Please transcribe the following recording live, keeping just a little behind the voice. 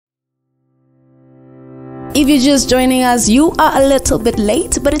If you're just joining us, you are a little bit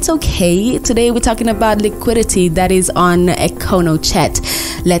late, but it's okay. Today we're talking about liquidity, that is on Econo Chat.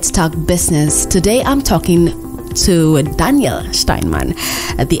 Let's talk business. Today I'm talking to Daniel Steinman,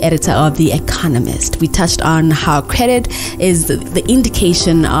 the editor of The Economist. We touched on how credit is the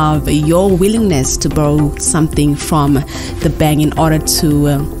indication of your willingness to borrow something from the bank in order to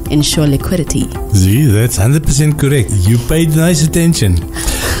ensure liquidity. See, that's 100% correct. You paid nice attention.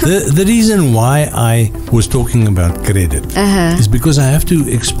 The reason why I was talking about credit is because I have to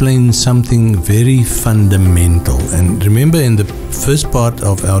explain something very fundamental. And remember, in the first part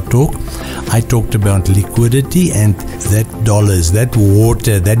of our talk, I talked about liquidity and that dollars, that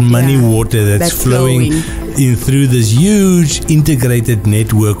water, that money water that's flowing in through this huge integrated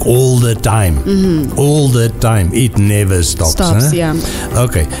network all the time. All the time. It never stops.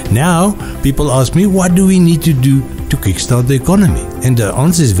 Okay. Now, people ask me, what do we need to do to kickstart the economy? And the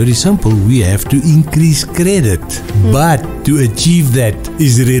answer is very simple. We have to increase credit. But to achieve that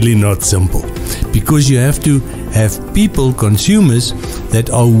is really not simple, because you have to have people, consumers, that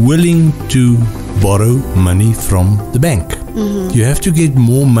are willing to borrow money from the bank. You have to get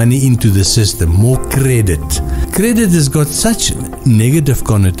more money into the system, more credit. Credit has got such negative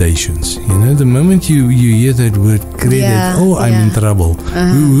connotations. You know, the moment you hear that word credit, I'm in trouble.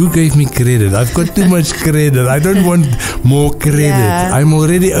 Who gave me credit? I've got too much credit. I don't want more credit. I'm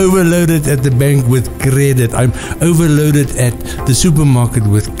already overloaded at the bank with credit. I'm overloaded at the supermarket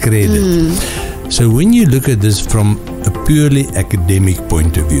with credit. So when you look at this from a purely academic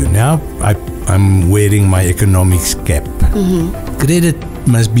point of view, now I'm wearing my economics cap. Credit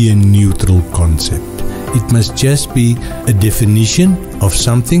must be a neutral concept. It must just be a definition of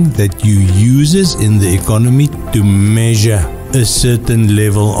something that you uses in the economy to measure a certain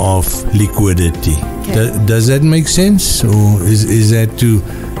level of liquidity. Does that make sense, or is that too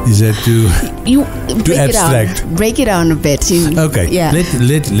abstract? Break it down a bit. Okay.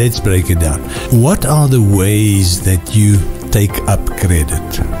 Let's break it down. What are the ways that you take up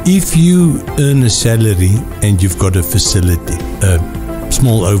credit? If you earn a salary and you've got a facility, a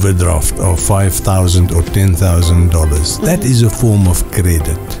small overdraft of $5,000 or $10,000, that is a form of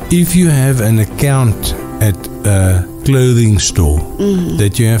credit. If you have an account at a clothing store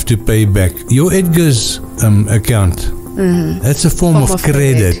that you have to pay back, your Edgar's account, that's a form of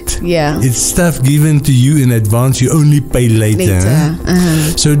credit. It's stuff given to you in advance, you only pay later.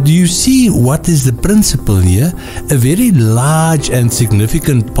 So do you see what is the principle here? A very large and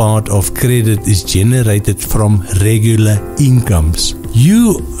significant part of credit is generated from regular incomes.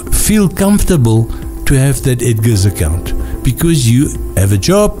 You feel comfortable to have that Edgar's account because you have a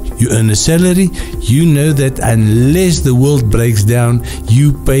job, you earn a salary, you know that unless the world breaks down,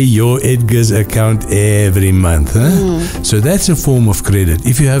 you pay your Edgar's account every month. So that's a form of credit.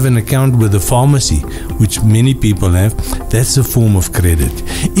 If you have an account with a pharmacy, which many people have, that's a form of credit.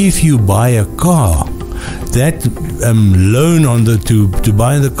 If you buy a car, that loan on to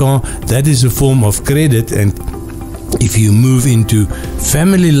buy the car, that is a form of credit. And if you move into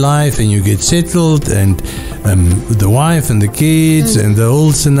family life and you get settled and the wife and the kids and the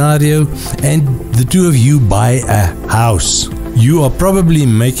whole scenario, and the two of you buy a house, you are probably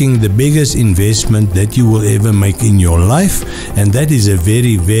making the biggest investment that you will ever make in your life, and that is a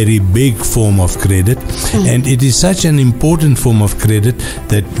very, very big form of credit. And it is such an important form of credit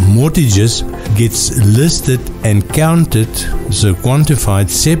that mortgages gets listed and counted, so quantified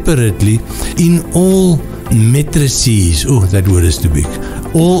separately in all matrices. Oh, that word is too big.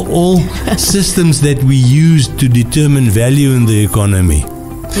 All systems that we use to determine value in the economy.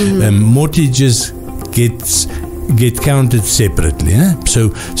 Mortgages get counted separately.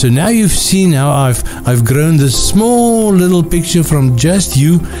 So now you've seen how I've grown this small little picture from just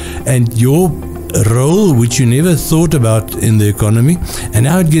you and your role, which you never thought about in the economy, and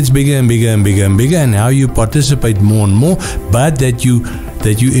now it gets bigger and bigger and bigger and bigger, and how you participate more and more, but that you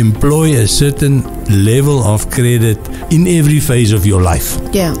employ a certain level of credit in every phase of your life.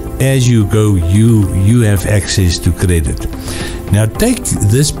 As you go, you have access to credit. Now take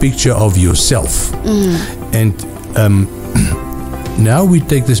this picture of yourself, and now we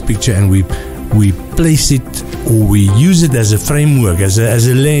take this picture and we place it, or we use it as a framework, as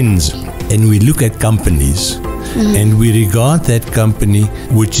a lens, and we look at companies. And we regard that company,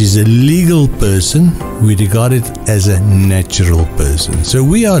 which is a legal person, we regard it as a natural person. So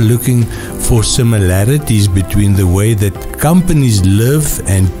we are looking for similarities between the way that companies live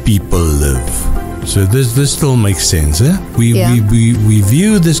and people live. So this still makes sense. We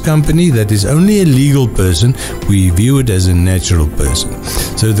view this company that is only a legal person, we view it as a natural person.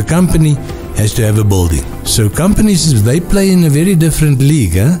 So the company has to have a building. So companies, they play in a very different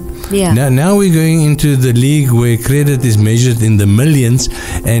league. Yeah. Now we're going into the league where credit is measured in the millions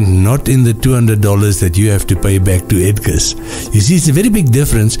and not in the $200 that you have to pay back to Edgar's. You see, it's a very big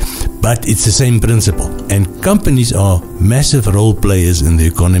difference, but it's the same principle. And companies are massive role players in the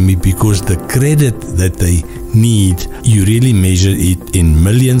economy because the credit that they need, you really measure it in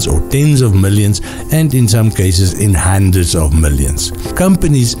millions or tens of millions, and in some cases in hundreds of millions.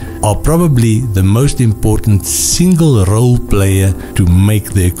 Companies are probably the most important single role player to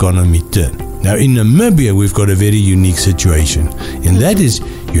make the economy turn. Now in Namibia we've got a very unique situation, and that is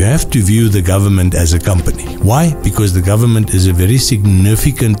you have to view the government as a company. Why? Because the government is a very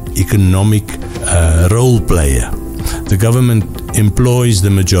significant economic role player. The government employs the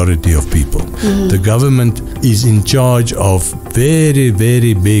majority of people. The government is in charge of very,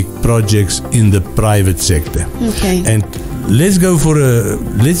 very big projects in the private sector. Okay. And let's go for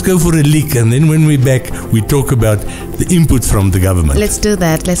a leak, and then when we're back, we talk about the input from the government. Let's do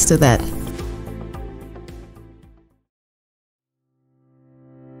that.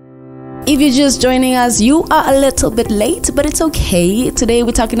 If you're just joining us, you are a little bit late, but it's okay. Today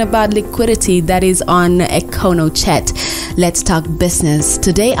we're talking about liquidity that is on Econo Chat. Let's talk business.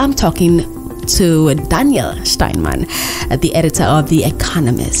 Today I'm talking to Daniel Steinman, the editor of The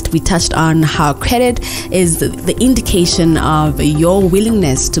Economist. We touched on how credit is the indication of your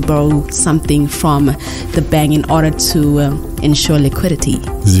willingness to borrow something from the bank in order to ensure liquidity.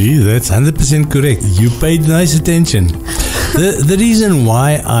 See, that's 100% correct. You paid nice attention. The reason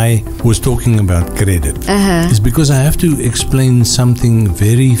why I was talking about credit is because I have to explain something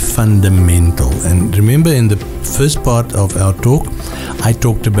very fundamental. And remember, in the first part of our talk, I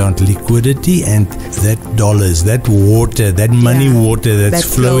talked about liquidity and that dollars, that water, that money water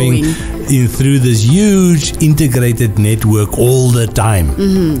that's flowing in through this huge integrated network all the time.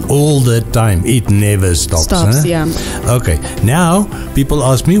 All the time. It never stops. Okay. Now, people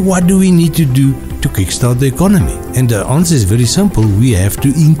ask me, what do we need to do to kickstart the economy? And the answer is very simple. We have to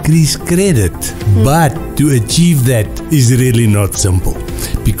increase credit. But to achieve that is really not simple,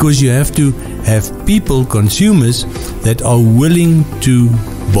 because you have to have people, consumers, that are willing to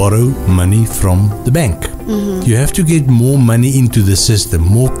borrow money from the bank. You have to get more money into the system,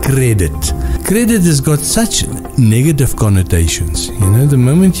 more credit. Credit has got such negative connotations. You know, the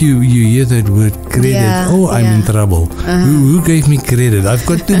moment you hear that word credit, I'm in trouble. Who gave me credit? I've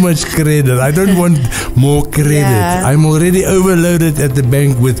got too much credit. I don't want more credit. I'm already overloaded at the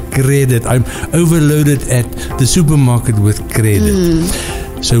bank with credit. I'm overloaded at the supermarket with credit.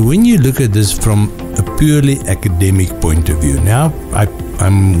 So when you look at this from a purely academic point of view, now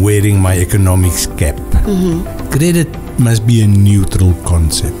I'm wearing my economics cap. Credit must be a neutral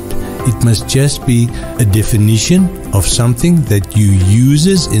concept. It must just be a definition of something that you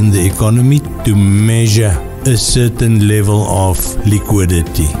uses in the economy to measure a certain level of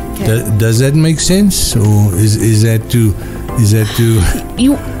liquidity. Does that make sense, or is that too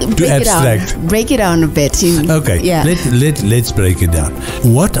you break abstract? Break it down a bit. Okay. Let's break it down.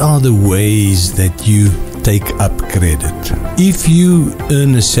 What are the ways that you take up credit? If you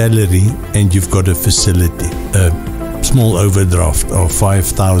earn a salary and you've got a facility, a small overdraft of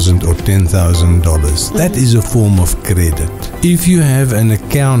 $5,000 or $10,000, that is a form of credit. If you have an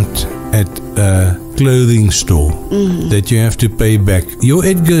account at a clothing store that you have to pay back, your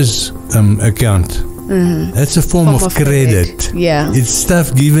Edgar's account, that's a form of credit. It's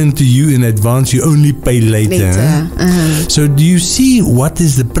stuff given to you in advance, you only pay later. So do you see what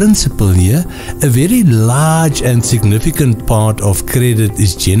is the principle here? A very large and significant part of credit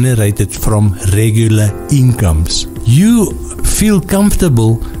is generated from regular incomes. You feel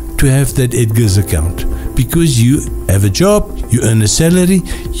comfortable to have that Edgar's account because you have a job, you earn a salary,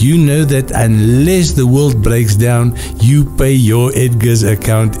 you know that unless the world breaks down, you pay your Edgar's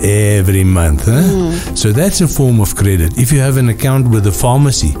account every month. So that's a form of credit. If you have an account with a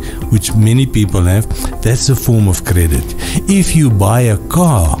pharmacy, which many people have, that's a form of credit. If you buy a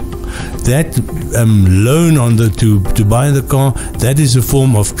car, that loan on to buy the car, that is a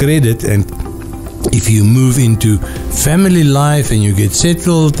form of credit. And if you move into family life and you get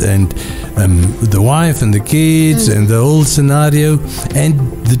settled and the wife and the kids and the whole scenario, and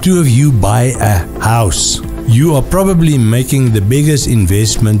the two of you buy a house, you are probably making the biggest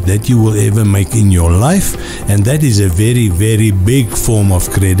investment that you will ever make in your life, and that is a very, very big form of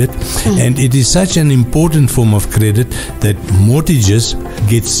credit. And it is such an important form of credit that mortgages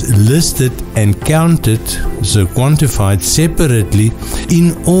gets listed and counted, so quantified separately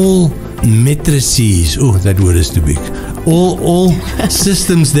in all matrices. Oh, that word is too big. All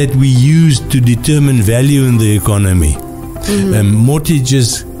systems that we use to determine value in the economy.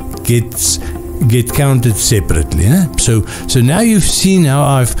 Mortgages gets get counted separately. So now you've seen how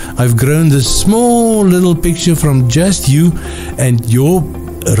I've grown this small little picture from just you and your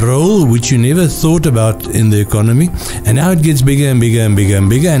role, which you never thought about in the economy, and now it gets bigger and bigger and bigger and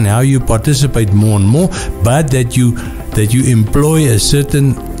bigger, and how you participate more and more, but that you employ a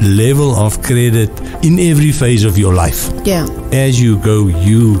certain level of credit in every phase of your life. Yeah. As you go,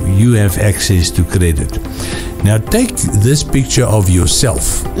 you have access to credit. Now take this picture of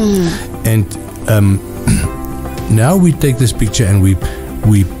yourself, and now we take this picture and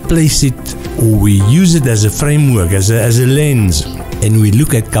we place it, or we use it as a framework, as a lens, and we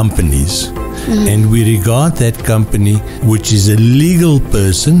look at companies. And we regard that company, which is a legal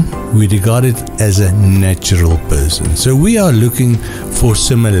person, we regard it as a natural person. So we are looking for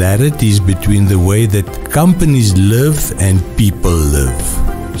similarities between the way that companies live and people live.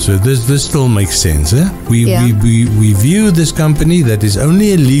 So this still makes sense. We view this company that is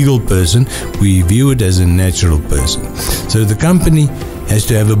only a legal person, we view it as a natural person. So the company has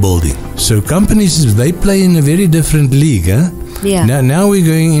to have a building. So companies, they play in a very different league. Yeah. Now we're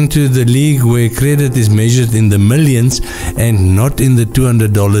going into the league where credit is measured in the millions and not in the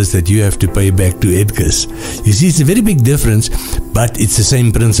 $200 that you have to pay back to Edgar's. You see, it's a very big difference, but it's the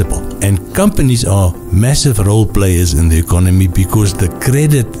same principle. And companies are massive role players in the economy because the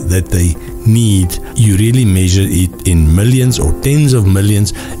credit that they need, you really measure it in millions or tens of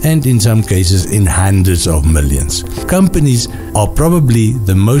millions, and in some cases in hundreds of millions. Companies are probably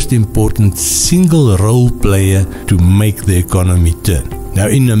the most important single role player to make the economy turn. Now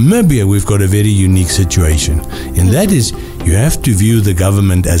in Namibia, we've got a very unique situation, and that is you have to view the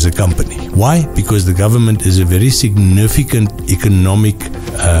government as a company. Why? Because the government is a very significant economic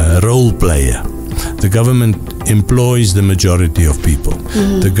role player. The government employs the majority of people.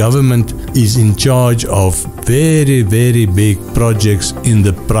 The government is in charge of very, very big projects in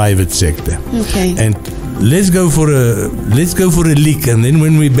the private sector. Okay. And let's go for a leak, and then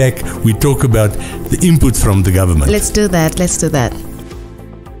when we're back, we talk about the input from the government. Let's do that.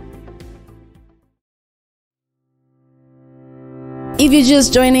 If you're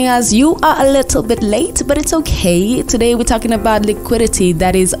just joining us, you are a little bit late, but it's okay. Today we're talking about liquidity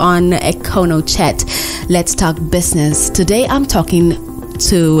that is on Econo Chat. Let's talk business. Today I'm talking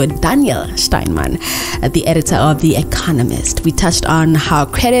to Daniel Steinman, the editor of The Economist. We touched on how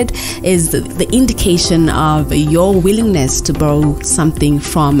credit is the indication of your willingness to borrow something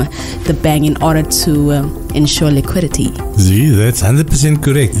from the bank in order to ensure liquidity. See, that's 100%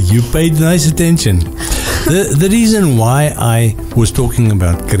 correct. You paid nice attention. The reason why I was talking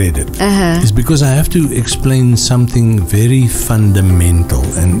about credit is because I have to explain something very fundamental.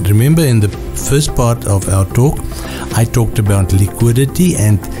 And remember, in the first part of our talk, I talked about liquidity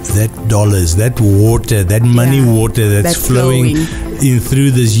and that dollars, that water, that money water that's flowing in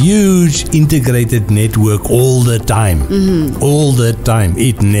through this huge integrated network all the time. All the time.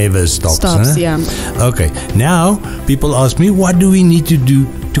 It never stops. Okay. Now, people ask me, what do we need to do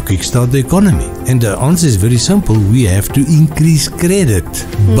to kickstart the economy? And the answer is very simple. We have to increase credit.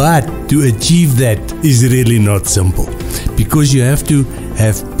 But to achieve that is really not simple, because you have to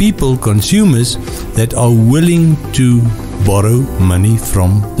have people, consumers, that are willing to borrow money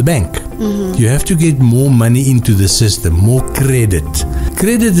from the bank. You have to get more money into the system, more credit.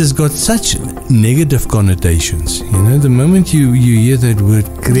 Credit has got such negative connotations. You know, the moment you hear that word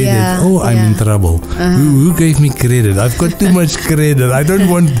credit, I'm in trouble. Who gave me credit? I've got too much credit. I don't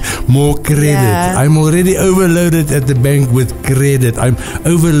want more credit. I'm already overloaded at the bank with credit. I'm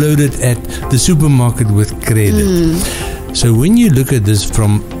overloaded at the supermarket with credit. So when you look at this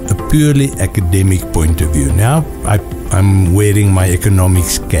from a purely academic point of view, now I'm wearing my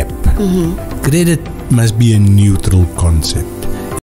economics cap. Credit must be a neutral concept.